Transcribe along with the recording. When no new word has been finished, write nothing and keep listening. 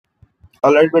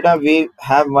All right, beta, we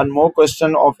have one more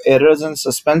question of errors in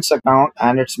suspense account,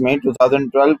 and it's May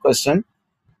 2012 question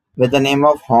with the name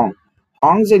of Haung.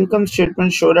 Haung's income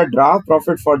statement showed a draft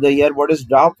profit for the year. What is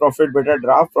draft profit? Beta,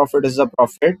 draft profit is a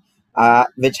profit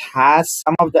which has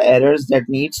some of the errors that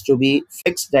needs to be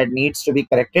fixed, that needs to be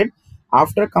corrected.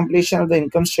 After completion of the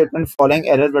income statement, following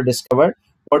errors were discovered.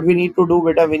 What we need to do,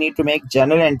 beta, we need to make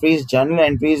journal entries. Journal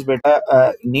entries,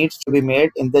 beta, needs to be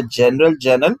made in the general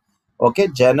journal. Okay,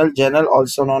 journal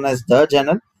also known as the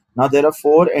journal. Now there are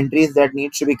four entries that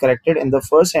needs to be corrected. In the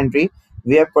first entry,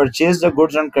 we have purchased the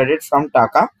goods on credit from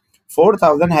Taka.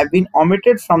 4,000 have been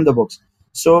omitted from the books.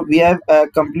 So we have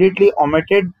completely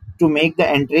omitted to make the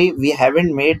entry. We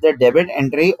haven't made the debit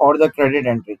entry or the credit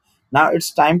entry. Now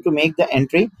it's time to make the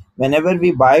entry. Whenever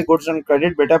we buy goods on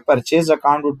credit, better purchase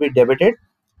account would be debited.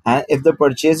 And if the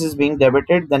purchase is being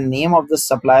debited, the name of the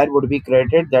supplier would be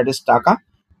credited, that is Taka.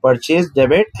 Purchase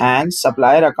debit and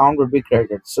supplier account would be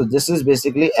credited. So this is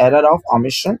basically error of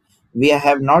omission. We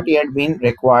have not yet been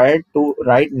required to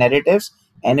write narratives,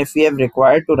 and if we have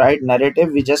required to write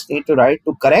narrative, we just need to write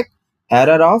to correct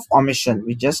error of omission.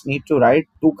 We just need to write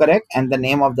to correct and the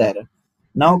name of the error.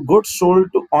 Now goods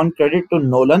sold to on credit to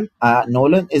Nolan.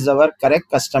 Nolan is our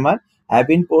correct customer, have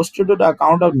been posted to the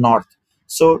account of North.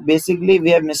 So basically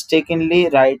we have mistakenly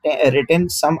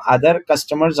written some other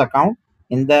customer's account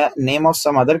in the name of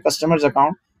some other customer's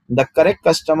account. The correct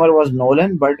customer was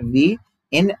Nolan, but we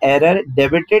in error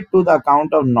debited to the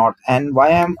account of North. And why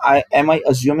am I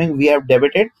assuming we have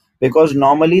debited? Because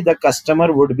normally the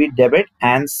customer would be debit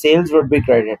and sales would be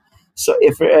credit. So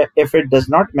if it does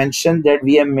not mention that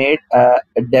we have made a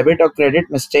debit or credit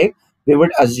mistake, we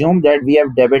would assume that we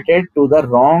have debited to the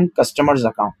wrong customer's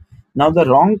account. Now the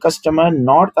wrong customer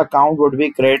North account would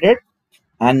be credited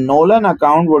and Nolan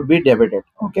account would be debited.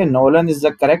 Okay, Nolan is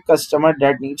the correct customer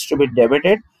that needs to be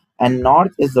debited, and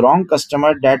North is the wrong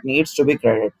customer that needs to be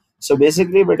credited. So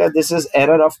basically, beta, this is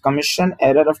error of commission.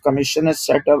 Error of commission is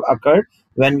said to have occurred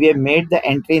when we have made the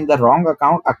entry in the wrong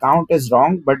account. Account is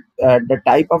wrong, but the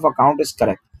type of account is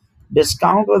correct.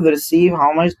 Discount was received.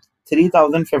 How much?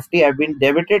 3,050 have been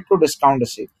debited to discount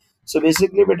received. So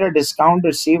basically, beta, discount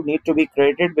received need to be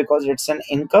credited because it's an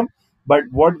income. But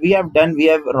what we have done, we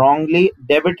have wrongly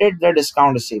debited the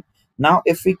discount received. Now,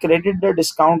 if we credit the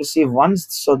discount received once,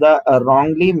 so the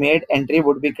wrongly made entry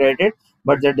would be credited,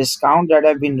 but the discount that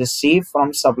have been received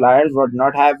from suppliers would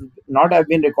not have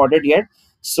been recorded yet.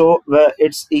 So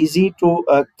it's easy to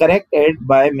correct it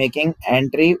by making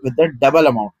entry with the double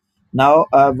amount. Now,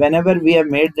 whenever we have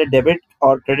made the debit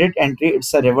or credit entry,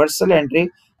 it's a reversal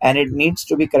entry, and it needs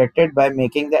to be corrected by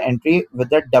making the entry with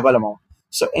the double amount.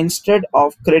 So instead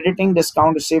of crediting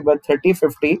discount received by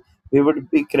 3050, we would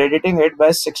be crediting it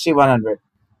by 6100.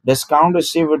 Discount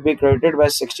received would be credited by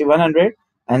 6100,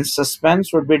 and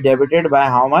suspense would be debited by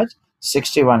how much?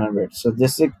 6100. So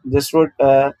this would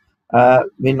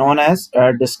be known as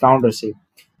discount received.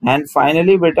 And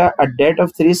finally, beta, a debt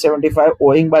of 375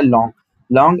 owing by Long.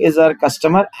 Long is our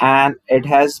customer, and it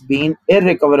has been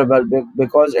irrecoverable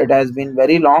because it has been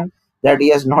very long that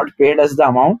he has not paid us the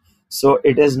amount. So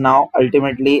it is now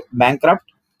ultimately bankrupt.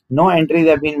 No entries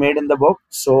have been made in the book,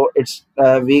 so it's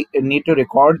we need to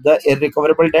record the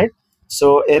irrecoverable debt.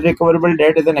 So irrecoverable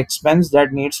debt is an expense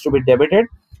that needs to be debited,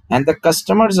 and the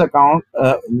customer's account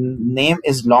name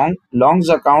is Long. Long's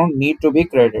account need to be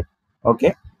credited.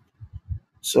 Okay,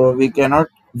 so we cannot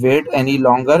wait any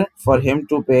longer for him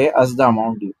to pay us the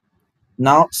amount due.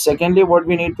 Now, secondly, what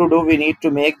we need to do, we need to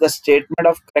make the statement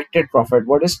of corrected profit.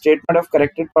 What is statement of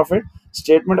corrected profit?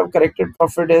 Statement of corrected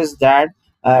profit is that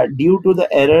due to the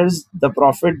errors, the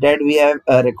profit that we have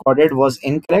recorded was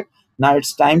incorrect. Now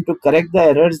it's time to correct the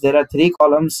errors. There are three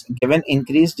columns given: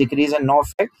 increase, decrease, and no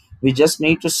effect. We just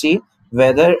need to see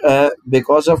whether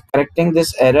because of correcting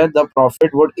this error, the profit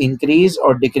would increase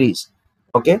or decrease.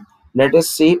 Okay, let us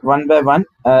see one by one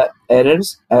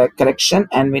errors correction,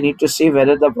 and we need to see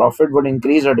whether the profit would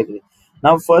increase or decrease.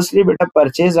 Now firstly, beta,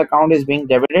 purchase account is being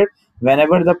debited.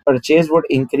 Whenever the purchase would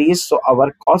increase, so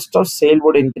our cost of sale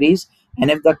would increase,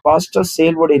 and if the cost of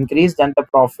sale would increase, then the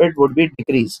profit would be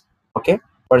decrease. Okay,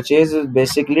 purchase is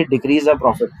basically decrease the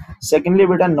profit. Secondly,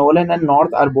 beta, Nolan and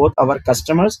North are both our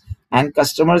customers, and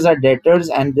customers are debtors,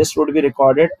 and this would be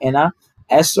recorded in a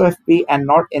SOFP and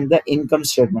not in the income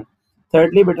statement.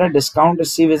 Thirdly, beta, discount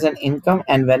received is an income,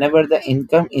 and whenever the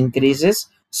income increases,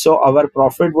 so our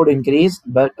profit would increase.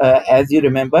 But as you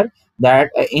remember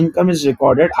that income is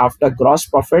recorded after gross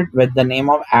profit with the name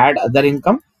of add other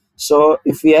income. So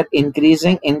if we are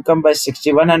increasing income by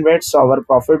 6100, so our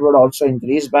profit would also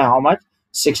increase by how much?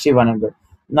 6100.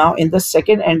 Now in the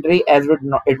second entry, as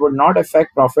it would not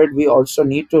affect profit, we also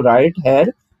need to write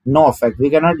here No effect. We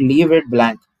cannot leave it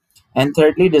blank. And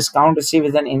thirdly, discount received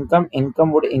with an income.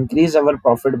 Income would increase our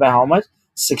profit by how much?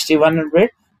 6100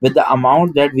 with the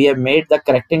amount that we have made the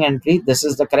correcting entry. This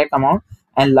is the correct amount.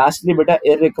 And lastly, beta,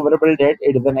 irrecoverable debt,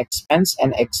 it is an expense,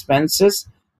 and expenses,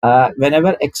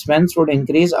 whenever expense would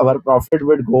increase, our profit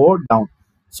would go down.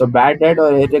 So bad debt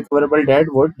or irrecoverable debt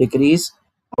would decrease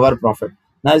our profit.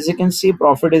 Now, as you can see,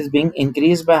 profit is being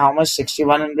increased by how much?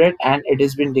 6100, and it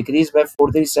has been decreased by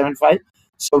 4375.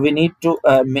 So we need to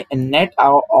net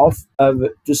out off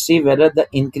to see whether the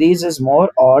increase is more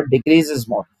or decrease is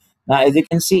more. Now, as you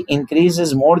can see, increase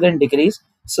is more than decrease.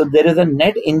 So there is a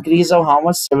net increase of how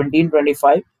much?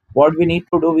 1725. What we need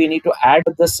to do, we need to add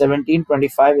the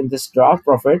 1725 in this draft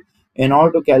profit in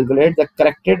order to calculate the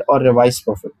corrected or revised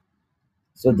profit.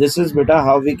 So this is beta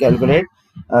how we calculate,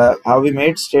 how we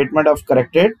made statement of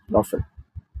corrected profit.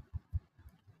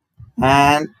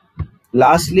 And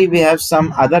lastly, we have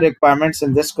some other requirements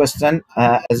in this question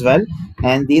as well,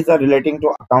 and these are relating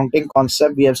to accounting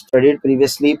concept we have studied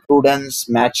previously: prudence,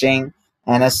 matching,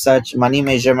 and as such money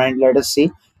measurement. Let us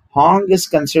see. Hong is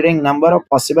considering number of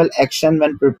possible action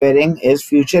when preparing his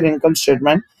future income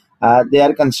statement. They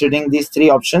are considering these three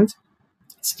options.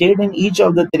 State in each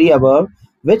of the three above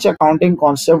which accounting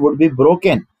concept would be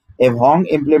broken if Hong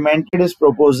implemented his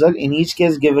proposal. In each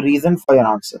case, give a reason for your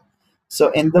answer. So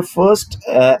in the first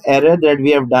error that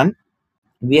we have done,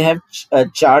 we have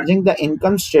charging the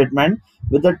income statement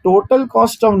with the total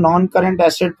cost of non-current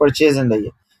asset purchase in the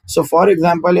year. So for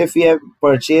example, if we have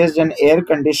purchased an air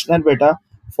conditioner beta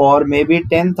for maybe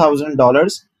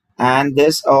 $10,000 and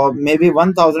this or maybe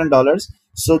 $1,000,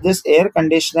 so this air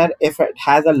conditioner, if it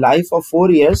has a life of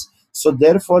 4 years, so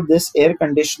therefore this air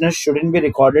conditioner shouldn't be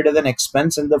recorded as an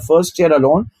expense in the first year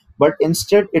alone, but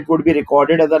instead it would be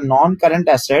recorded as a non-current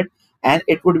asset, and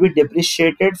it would be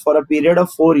depreciated for a period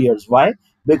of 4 years. Why?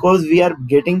 Because we are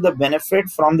getting the benefit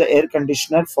from the air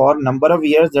conditioner for number of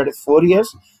years, that is 4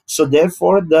 years. So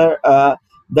therefore the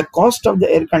cost of the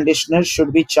air conditioner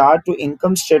should be charged to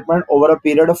income statement over a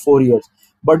period of 4 years.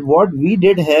 But what we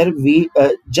did here, we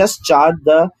just charged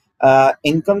the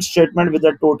income statement with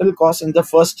the total cost in the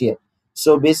first year.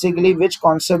 So basically, which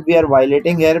concept we are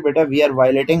violating here? Beta, we are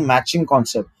violating matching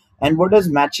concept. And what does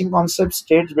matching concept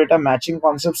states? Beta, matching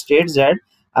concept states that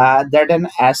that an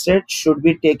asset should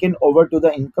be taken over to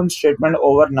the income statement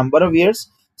over number of years.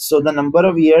 So the number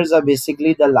of years are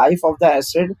basically the life of the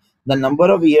asset, the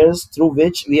number of years through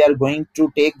which we are going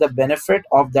to take the benefit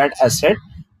of that asset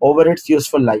over its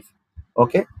useful life.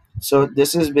 Okay, so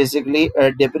this is basically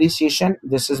a depreciation.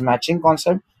 This is matching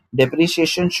concept.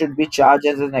 Depreciation should be charged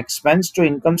as an expense to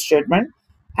income statement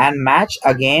and match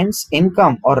against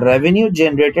income or revenue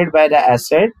generated by the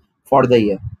asset for the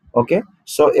year. Okay,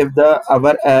 so if the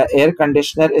our air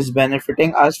conditioner is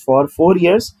benefiting us for 4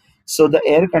 years, so the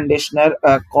air conditioner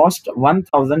cost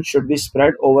 1000 should be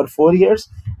spread over 4 years.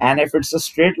 And if it's a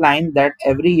straight line, that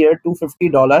every year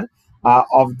 $250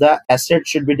 of the asset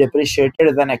should be depreciated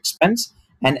as an expense,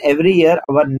 and every year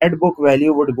our net book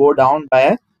value would go down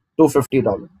by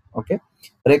 $250. Okay,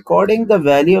 recording the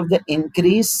value of the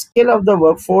increased skill of the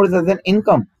workforce as an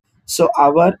income. So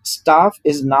our staff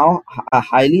is now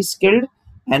highly skilled,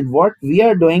 and what we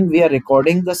are doing, we are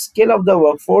recording the skill of the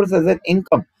workforce as an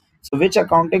income. So which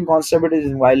accounting concept it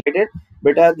is violated?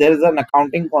 But there is an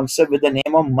accounting concept with the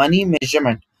name of money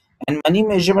measurement. And money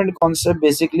measurement concept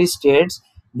basically states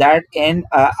that in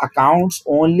accounts,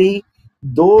 only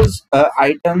those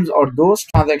items or those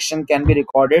transactions can be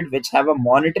recorded which have a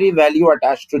monetary value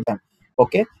attached to them.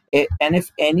 Okay, and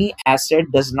if any asset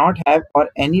does not have, or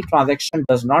any transaction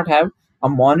does not have a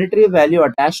monetary value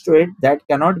attached to it, that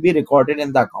cannot be recorded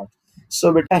in the account.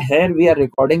 So beta, here we are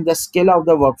recording the skill of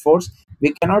the workforce.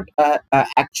 We cannot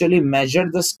actually measure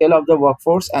the skill of the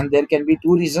workforce, and there can be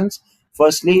two reasons.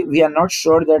 Firstly, we are not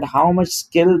sure that how much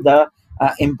skill the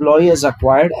employee has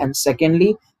acquired, and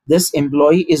secondly, this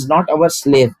employee is not our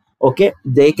slave. Okay,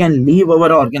 they can leave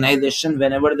our organization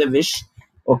whenever they wish.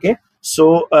 Okay,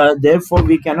 so therefore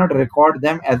we cannot record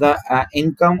them as a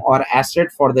income or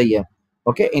asset for the year.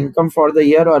 Okay, income for the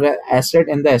year or asset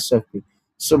in the SFP.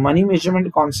 So money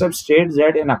measurement concept states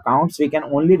that in accounts we can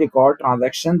only record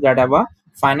transactions that have a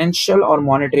financial or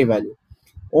monetary value.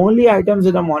 Only items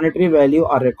with a monetary value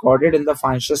are recorded in the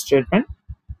financial statement.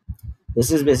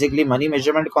 This is basically money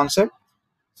measurement concept.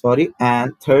 Sorry.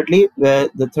 And thirdly,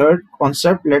 the third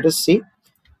concept, let us see.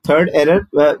 Third error,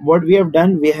 what we have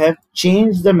done, we have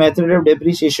changed the method of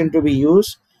depreciation to be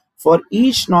used for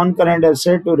each non-current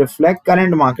asset to reflect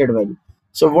current market value.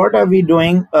 So what are we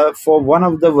doing for one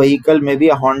of the vehicle, maybe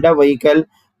a Honda vehicle,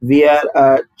 we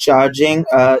are charging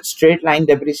straight line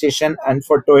depreciation, and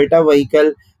for Toyota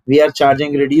vehicle we are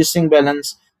charging reducing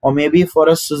balance, or maybe for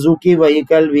a Suzuki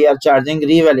vehicle we are charging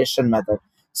revaluation method.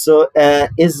 So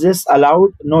is this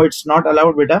allowed? No, it's not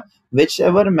allowed, beta.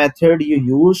 Whichever method you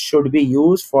use should be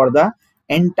used for the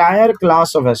entire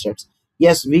class of assets.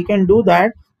 Yes, we can do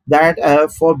that. That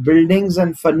for buildings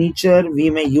and furniture we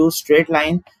may use straight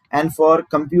line, and for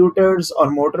computers or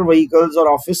motor vehicles or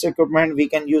office equipment we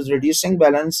can use reducing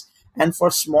balance, and for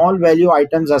small value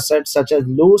items assets such as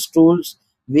loose tools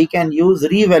we can use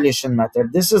revaluation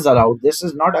method. This is allowed. This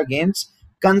is not against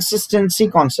consistency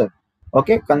concept.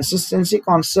 Okay, consistency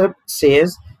concept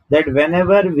says that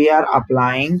whenever we are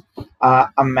applying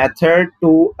a method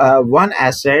to one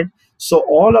asset, so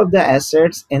all of the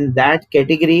assets in that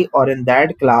category or in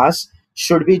that class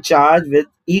should be charged with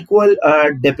equal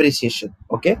depreciation.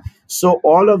 Okay, so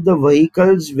all of the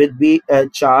vehicles will be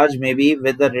charged maybe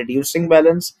with the reducing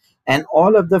balance, and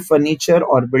all of the furniture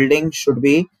or building should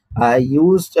be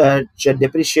used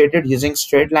depreciated using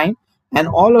straight line, and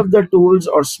all of the tools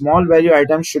or small value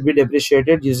items should be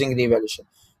depreciated using revaluation.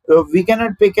 We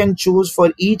cannot pick and choose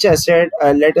for each asset.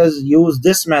 Let us use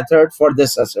this method for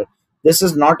this asset. This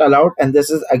is not allowed, and this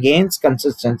is against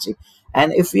consistency.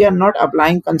 And if we are not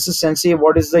applying consistency,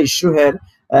 what is the issue here?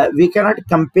 We cannot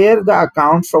compare the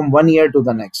account from one year to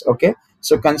the next. Okay,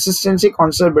 so consistency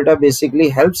concept beta basically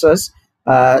helps us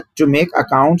to make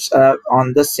accounts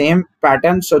on the same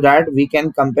pattern, so that we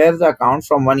can compare the account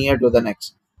from one year to the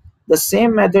next. The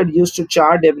same method used to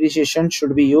chart depreciation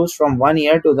should be used from one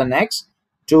year to the next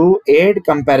to aid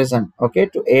comparison. Okay,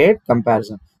 to aid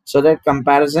comparison, so that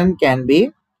comparison can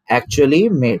be actually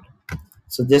made.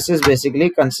 So this is basically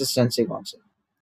consistency concept.